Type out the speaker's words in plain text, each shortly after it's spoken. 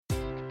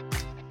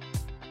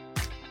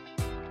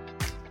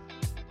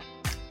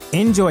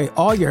Enjoy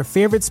all your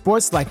favorite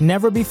sports like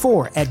never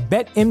before at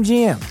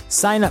BetMGM.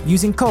 Sign up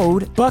using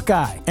code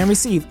Buckeye and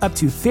receive up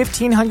to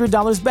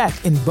 $1,500 back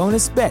in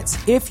bonus bets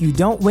if you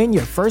don't win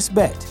your first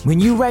bet. When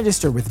you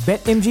register with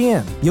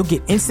BetMGM, you'll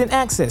get instant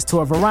access to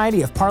a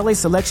variety of parlay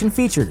selection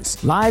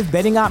features, live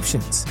betting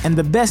options, and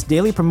the best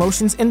daily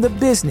promotions in the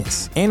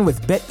business. And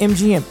with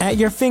BetMGM at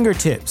your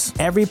fingertips,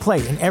 every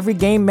play and every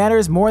game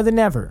matters more than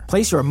ever.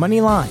 Place your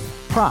money line,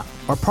 prop,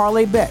 or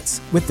parlay bets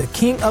with the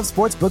king of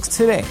sportsbooks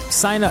today.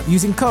 Sign up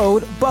using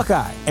code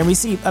Buckeye and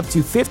receive up to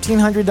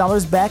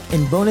 $1,500 back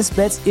in bonus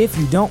bets if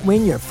you don't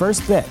win your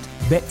first bet.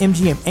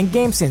 BetMGM and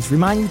GameSense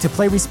remind you to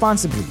play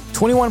responsibly.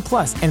 21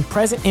 plus and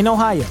present in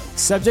Ohio,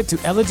 subject to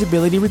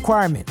eligibility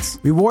requirements.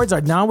 Rewards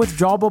are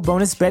non-withdrawable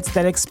bonus bets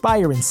that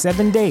expire in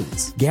 7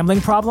 days. Gambling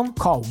problem?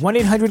 Call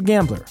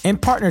 1-800-GAMBLER. In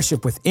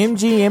partnership with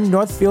MGM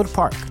Northfield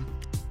Park.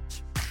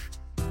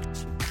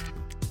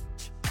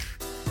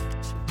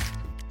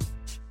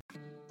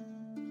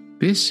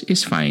 This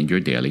is Find Your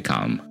Daily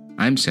Calm.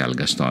 I'm Sal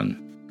Gaston.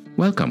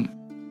 Welcome.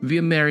 The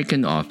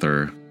American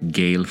author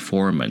Gail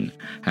Forman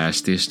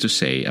has this to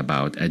say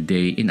about a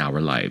day in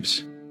our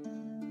lives.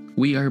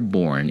 We are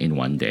born in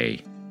one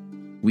day.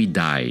 We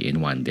die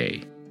in one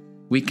day.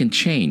 We can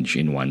change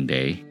in one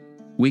day.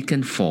 We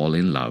can fall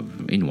in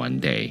love in one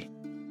day.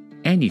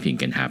 Anything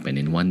can happen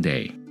in one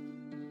day.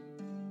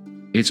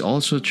 It's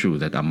also true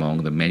that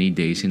among the many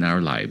days in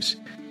our lives,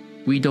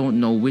 we don't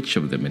know which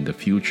of them in the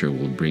future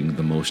will bring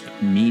the most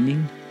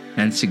meaning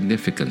and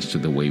significance to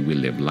the way we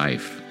live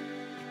life.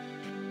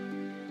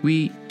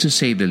 We, to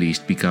say the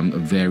least, become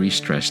very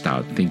stressed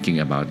out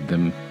thinking about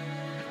them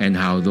and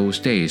how those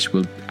days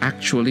will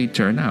actually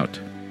turn out.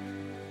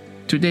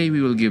 Today we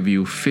will give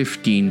you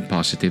 15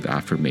 positive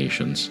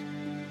affirmations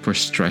for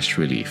stress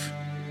relief,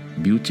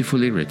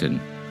 beautifully written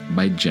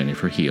by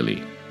Jennifer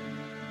Healy.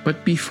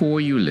 But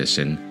before you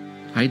listen,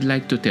 I'd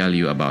like to tell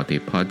you about a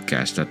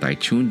podcast that I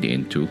tuned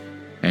into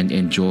and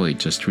enjoyed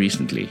just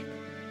recently.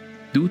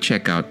 Do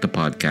check out the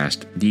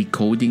podcast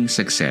Decoding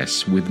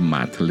Success with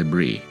Matt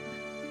Lebris.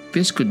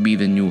 This could be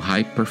the new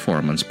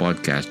high-performance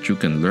podcast you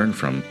can learn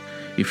from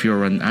if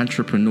you're an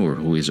entrepreneur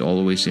who is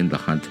always in the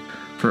hunt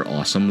for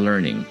awesome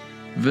learning.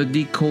 The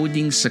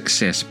Decoding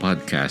Success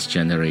podcast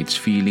generates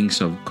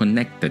feelings of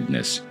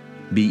connectedness,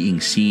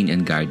 being seen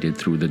and guided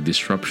through the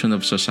disruption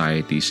of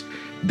society's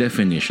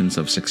definitions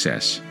of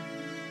success.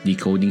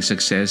 Decoding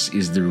Success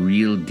is the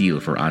real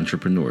deal for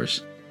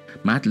entrepreneurs.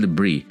 Matt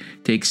Lebris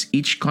takes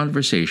each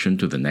conversation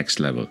to the next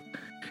level.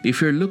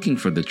 If you're looking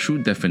for the true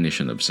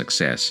definition of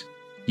success,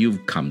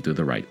 you've come to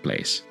the right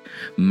place.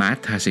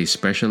 Matt has a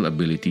special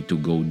ability to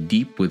go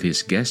deep with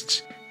his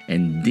guests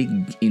and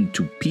dig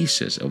into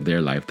pieces of their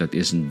life that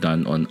isn't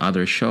done on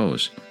other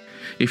shows.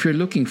 If you're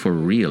looking for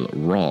real,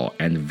 raw,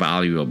 and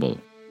valuable,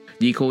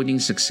 Decoding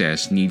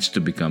Success needs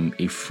to become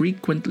a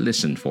frequent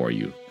listen for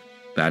you.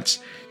 That's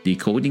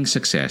Decoding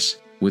Success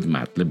with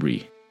Matt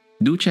Lebris.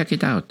 Do check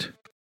it out.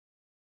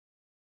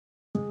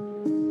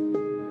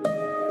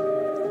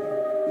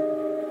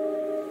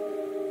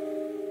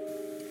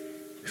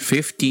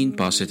 "15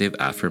 Positive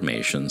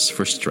Affirmations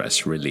for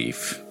Stress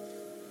Relief."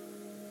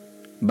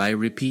 By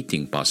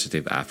repeating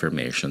positive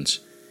affirmations,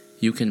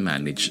 you can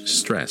manage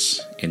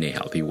stress in a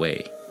healthy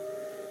way.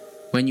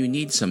 When you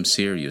need some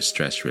serious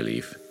stress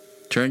relief,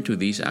 turn to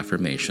these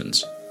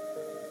affirmations.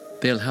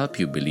 They'll help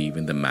you believe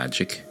in the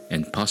magic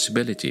and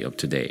possibility of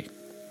today,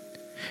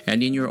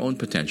 and in your own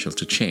potential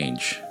to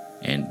change,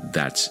 and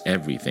that's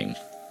everything.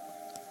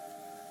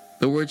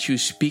 The words you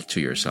speak to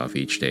yourself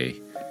each day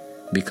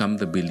become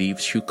the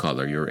beliefs you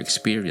color your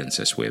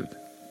experiences with.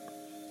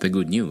 The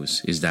good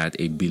news is that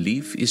a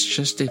belief is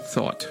just a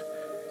thought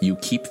you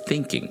keep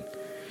thinking,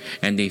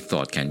 and a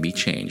thought can be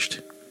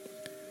changed.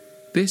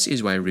 This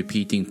is why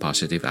repeating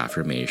positive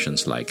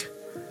affirmations like,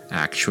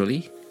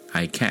 "Actually,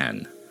 I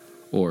can,"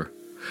 or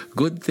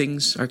 "Good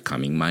things are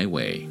coming my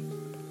way,"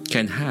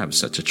 can have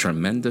such a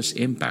tremendous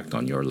impact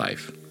on your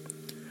life.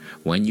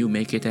 When you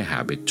make it a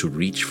habit to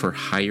reach for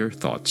higher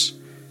thoughts,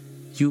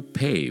 you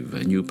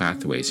pave new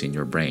pathways in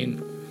your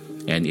brain,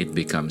 and it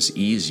becomes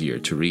easier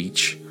to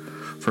reach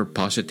for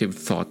positive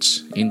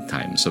thoughts in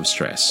times of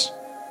stress.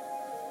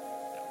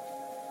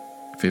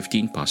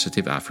 15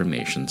 positive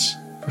affirmations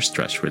for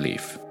stress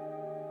relief.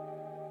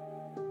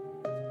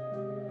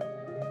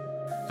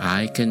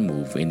 I can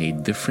move in a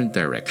different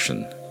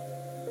direction.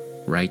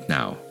 Right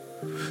now,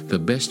 the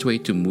best way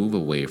to move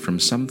away from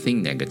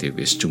something negative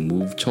is to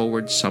move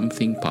towards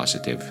something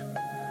positive.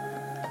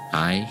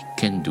 I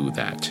can do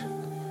that.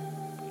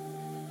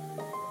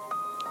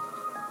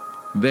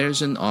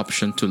 There's an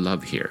option to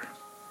love here.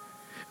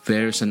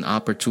 There's an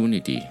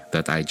opportunity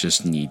that I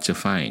just need to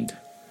find.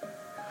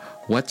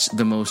 What's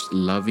the most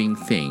loving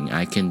thing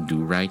I can do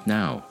right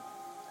now?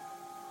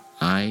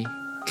 I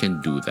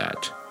can do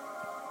that.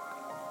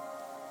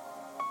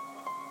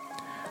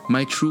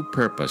 My true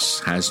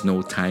purpose has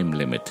no time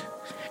limit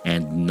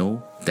and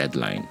no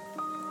deadline.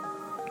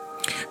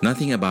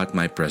 Nothing about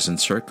my present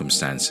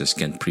circumstances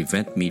can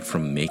prevent me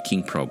from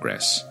making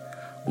progress,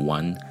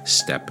 one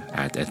step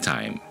at a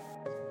time.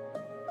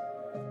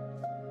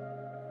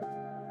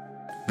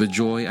 The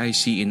joy I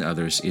see in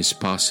others is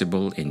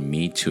possible in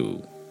me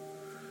too.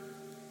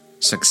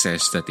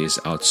 Success that is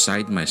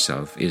outside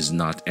myself is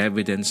not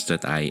evidence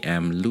that I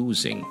am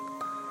losing,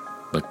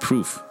 but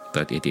proof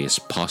that it is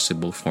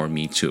possible for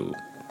me too.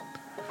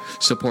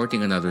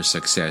 Supporting another's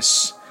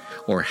success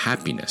or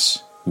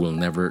happiness will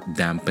never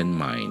dampen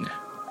mine.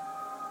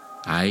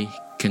 I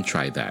can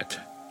try that.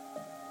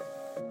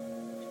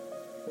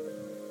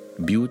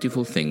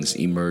 Beautiful things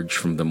emerge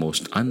from the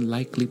most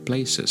unlikely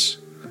places.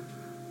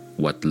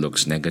 What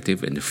looks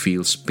negative and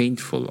feels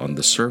painful on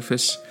the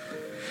surface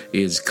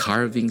is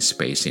carving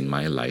space in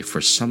my life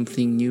for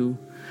something new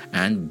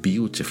and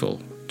beautiful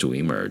to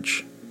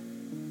emerge.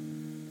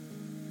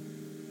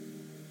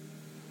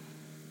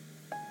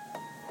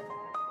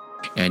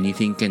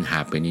 Anything can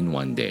happen in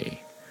one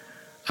day.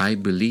 I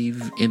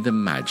believe in the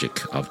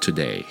magic of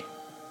today.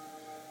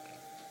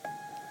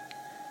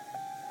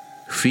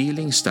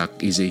 Feeling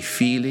stuck is a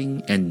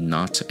feeling and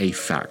not a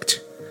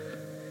fact.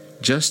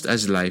 Just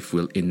as life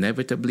will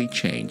inevitably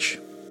change,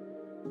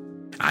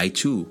 I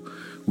too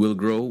will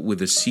grow with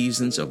the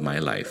seasons of my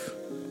life.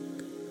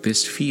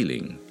 This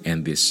feeling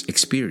and this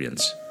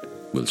experience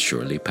will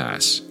surely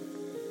pass.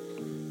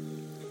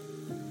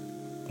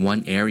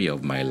 One area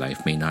of my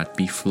life may not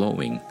be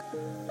flowing,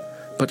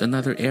 but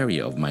another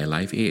area of my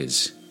life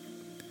is.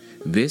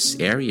 This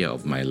area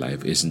of my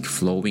life isn't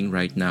flowing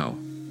right now,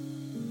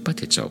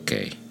 but it's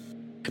okay,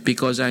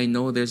 because I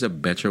know there's a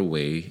better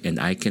way and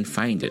I can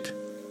find it.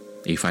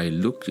 If I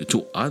look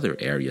to other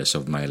areas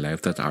of my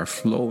life that are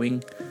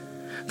flowing,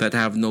 that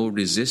have no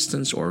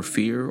resistance or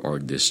fear or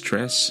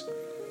distress,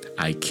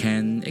 I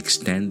can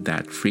extend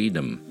that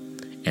freedom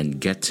and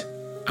get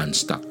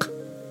unstuck.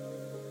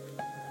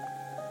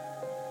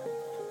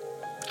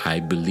 I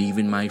believe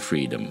in my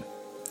freedom.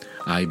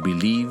 I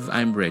believe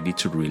I'm ready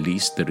to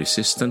release the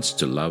resistance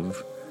to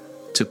love,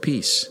 to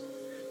peace,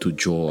 to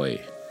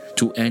joy,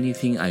 to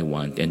anything I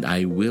want, and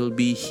I will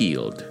be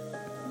healed.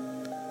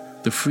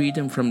 The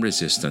freedom from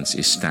resistance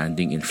is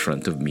standing in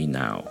front of me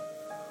now.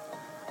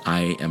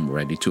 I am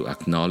ready to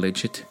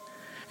acknowledge it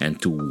and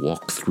to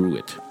walk through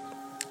it,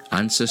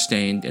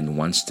 unsustained and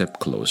one step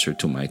closer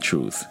to my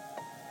truth.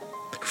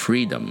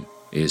 Freedom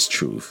is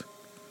truth.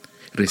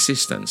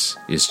 Resistance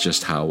is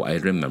just how I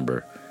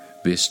remember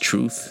this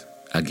truth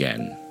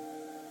again.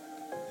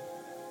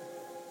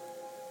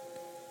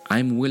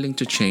 I'm willing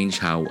to change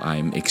how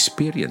I'm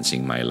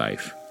experiencing my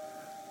life.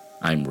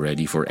 I'm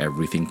ready for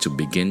everything to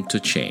begin to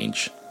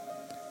change.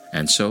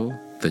 And so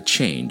the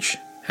change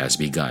has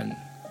begun.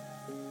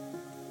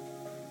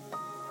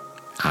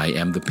 I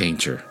am the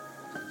painter,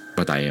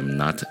 but I am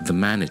not the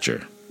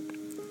manager.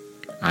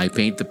 I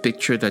paint the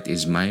picture that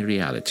is my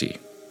reality.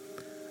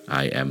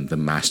 I am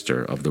the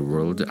master of the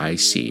world I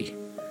see,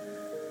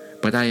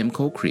 but I am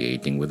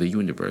co-creating with the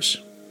universe.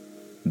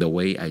 The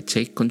way I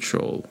take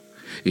control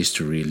is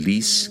to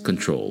release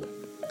control.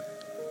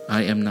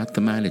 I am not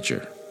the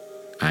manager.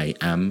 I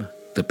am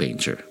the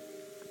painter.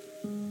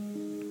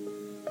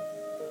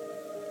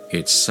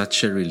 It's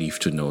such a relief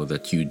to know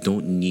that you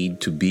don't need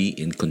to be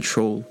in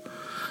control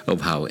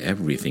of how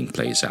everything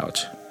plays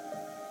out.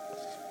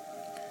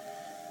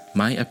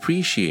 My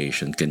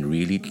appreciation can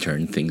really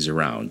turn things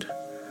around.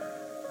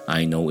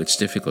 I know it's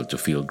difficult to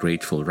feel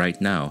grateful right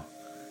now,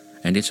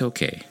 and it's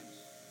okay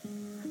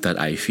that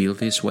I feel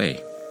this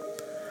way.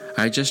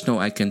 I just know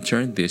I can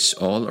turn this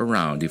all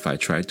around if I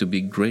try to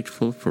be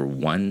grateful for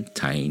one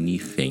tiny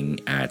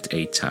thing at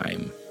a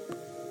time.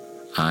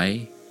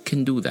 I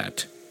can do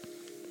that.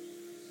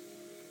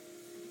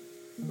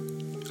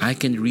 I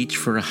can reach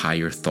for a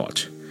higher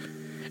thought,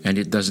 and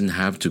it doesn't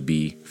have to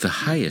be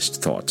the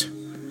highest thought.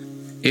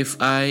 If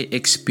I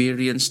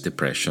experience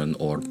depression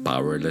or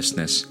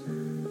powerlessness,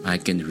 I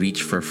can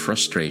reach for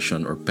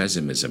frustration or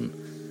pessimism,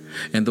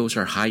 and those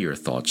are higher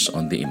thoughts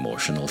on the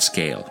emotional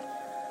scale.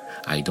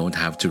 I don't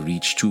have to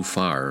reach too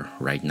far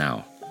right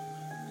now.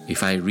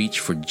 If I reach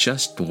for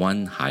just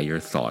one higher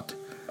thought,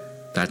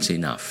 that's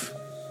enough.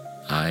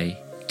 I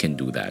can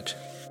do that.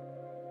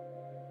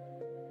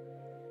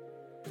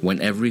 When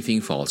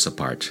everything falls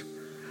apart,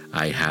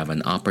 I have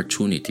an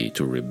opportunity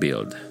to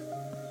rebuild.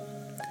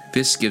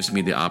 This gives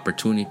me the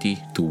opportunity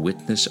to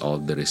witness all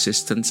the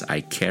resistance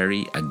I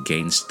carry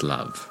against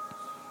love.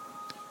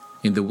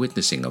 In the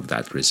witnessing of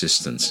that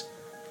resistance,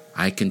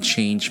 I can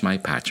change my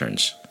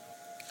patterns.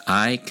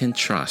 I can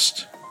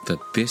trust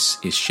that this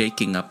is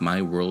shaking up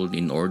my world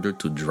in order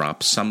to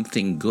drop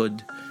something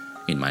good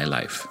in my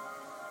life.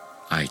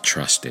 I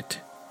trust it.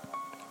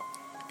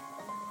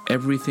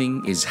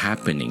 Everything is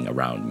happening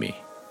around me.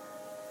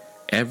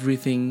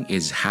 Everything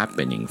is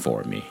happening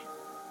for me.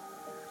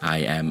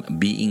 I am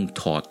being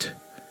taught,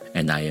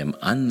 and I am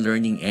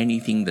unlearning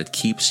anything that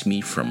keeps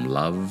me from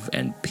love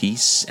and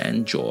peace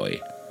and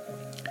joy.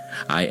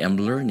 I am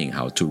learning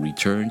how to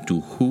return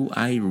to who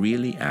I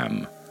really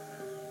am.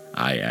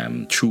 I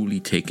am truly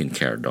taken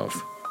care of.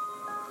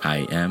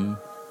 I am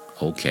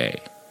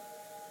okay.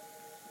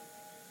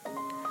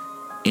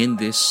 In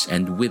this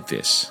and with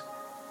this,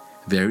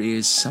 there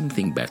is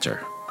something better.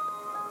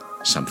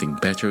 Something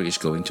better is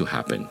going to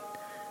happen.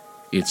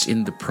 It's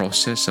in the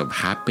process of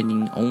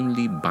happening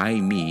only by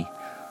me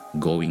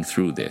going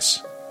through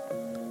this.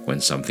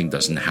 When something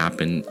doesn't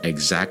happen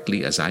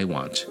exactly as I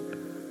want,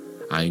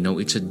 I know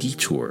it's a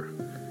detour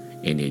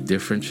in a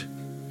different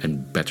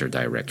and better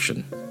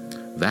direction.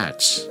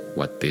 That's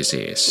what this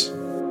is.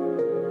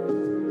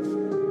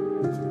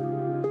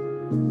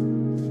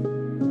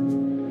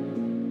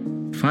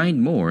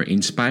 Find more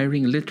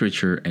inspiring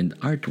literature and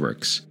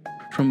artworks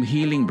from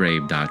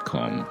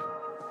healingbrave.com.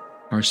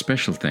 Our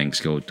special thanks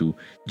go to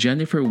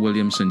Jennifer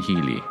Williamson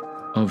Healy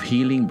of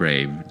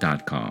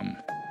healingbrave.com.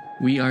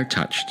 We are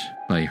touched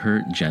by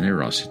her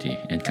generosity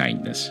and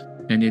kindness,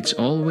 and it's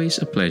always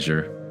a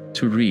pleasure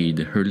to read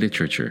her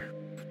literature.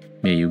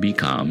 May you be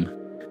calm,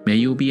 may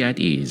you be at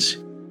ease,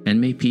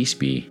 and may peace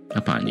be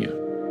upon you.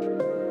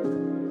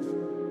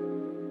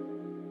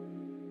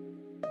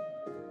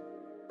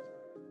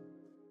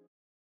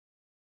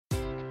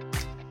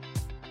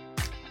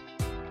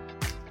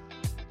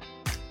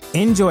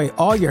 Enjoy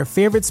all your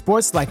favorite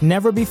sports like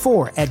never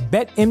before at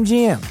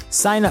BetMGM.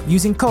 Sign up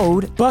using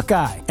code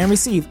Buckeye and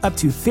receive up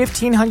to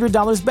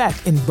 $1,500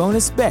 back in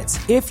bonus bets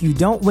if you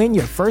don't win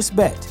your first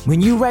bet.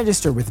 When you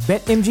register with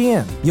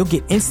BetMGM, you'll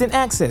get instant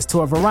access to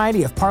a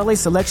variety of parlay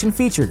selection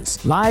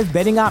features, live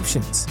betting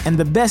options, and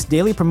the best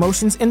daily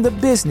promotions in the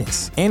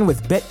business. And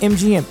with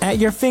BetMGM at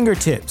your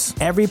fingertips,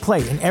 every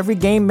play and every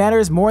game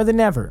matters more than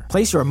ever.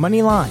 Place your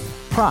money line,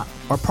 prop,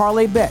 or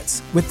parlay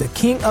bets with the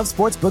king of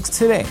sportsbooks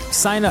today.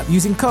 Sign up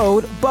using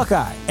code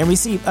Buckeye and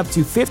receive up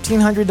to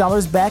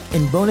 $1,500 back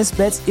in bonus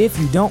bets if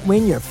you don't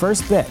win your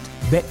first bet.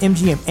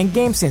 BetMGM and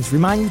GameSense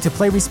remind you to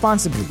play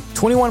responsibly.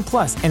 21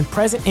 plus and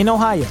present in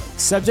Ohio,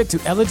 subject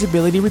to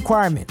eligibility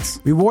requirements.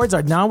 Rewards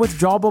are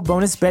non-withdrawable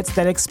bonus bets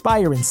that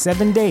expire in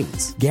 7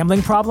 days.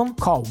 Gambling problem?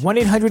 Call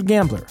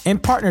 1-800-GAMBLER. In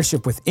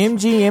partnership with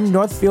MGM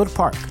Northfield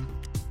Park.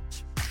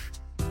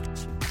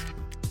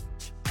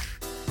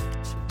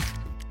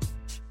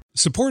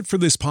 Support for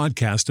this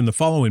podcast and the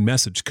following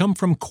message come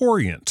from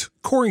Corient.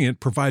 Corient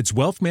provides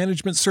wealth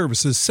management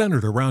services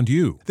centered around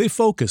you. They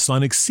focus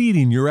on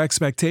exceeding your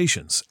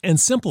expectations and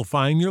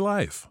simplifying your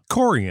life.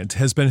 Corient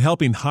has been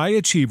helping high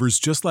achievers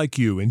just like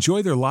you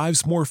enjoy their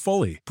lives more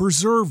fully,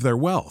 preserve their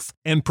wealth,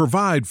 and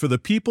provide for the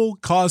people,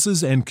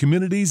 causes, and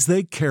communities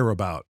they care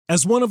about.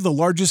 As one of the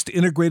largest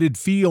integrated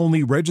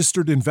fee-only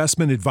registered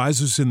investment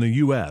advisors in the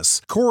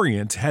U.S.,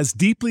 Corient has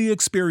deeply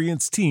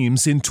experienced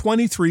teams in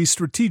 23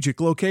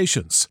 strategic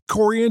locations.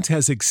 Corient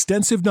has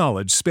extensive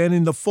knowledge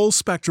spanning the full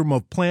spectrum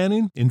of planning,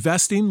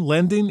 investing,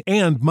 lending,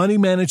 and money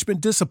management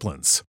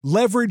disciplines.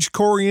 Leverage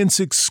Corient's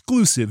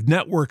exclusive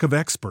network of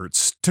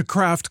experts to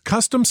craft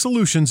custom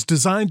solutions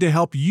designed to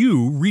help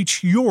you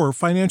reach your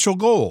financial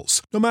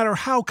goals, no matter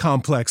how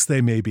complex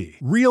they may be.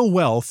 Real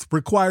wealth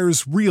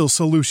requires real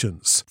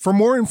solutions. For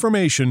more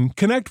information,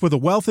 connect with a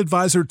wealth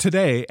advisor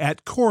today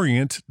at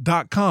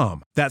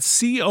Corient.com.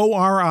 That's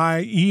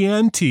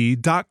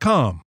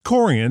Corient.com.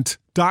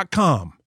 Corient.com.